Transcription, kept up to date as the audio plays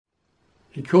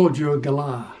He called you a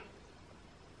Galah.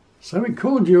 So he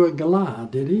called you a Galah,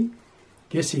 did he?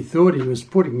 Guess he thought he was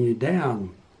putting you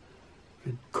down.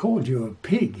 If he called you a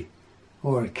pig,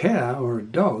 or a cow, or a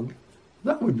dog,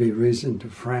 that would be reason to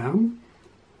frown.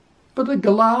 But a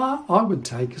Galah I would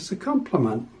take as a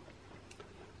compliment.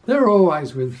 They're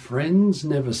always with friends,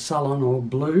 never sullen or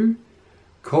blue,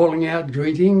 calling out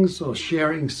greetings or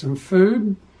sharing some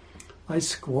food. They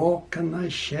squawk and they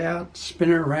shout,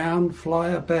 spin around, fly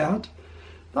about.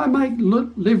 They make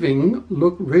living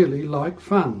look really like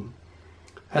fun.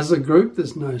 As a group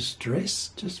there's no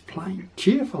stress, just plain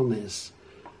cheerfulness.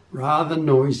 Rather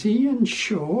noisy and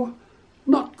sure,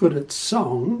 not good at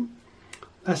song.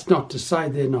 That's not to say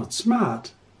they're not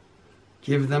smart.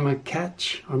 Give them a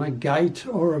catch on a gate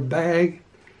or a bag,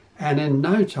 and in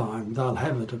no time they'll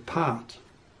have it apart.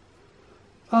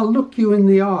 They'll look you in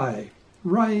the eye,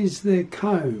 raise their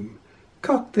comb,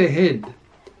 cock their head,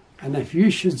 and if you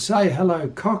should say hello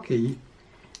cocky,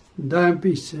 don't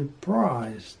be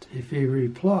surprised if he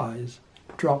replies,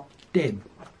 drop dead.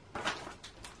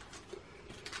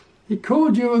 He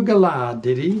called you a Galah,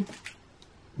 did he?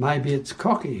 Maybe it's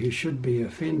cocky who should be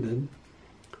offended.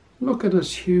 Look at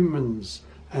us humans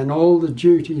and all the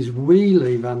duties we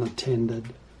leave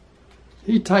unattended.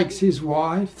 He takes his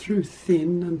wife through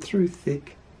thin and through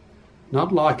thick,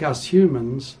 not like us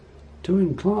humans, to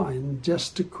incline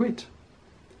just to quit.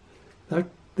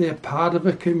 They're part of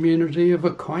a community of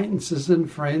acquaintances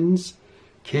and friends,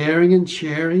 caring and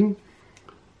sharing,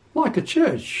 like a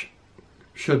church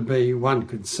should be, one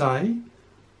could say.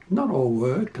 Not all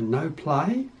work and no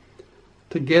play.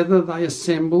 Together they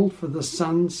assemble for the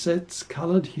sunset's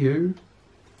coloured hue,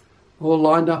 all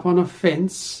lined up on a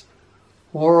fence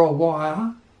or a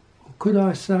wire, or could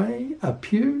I say a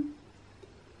pew?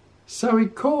 So he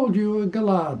called you a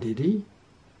Galah, did he?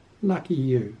 Lucky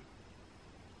you.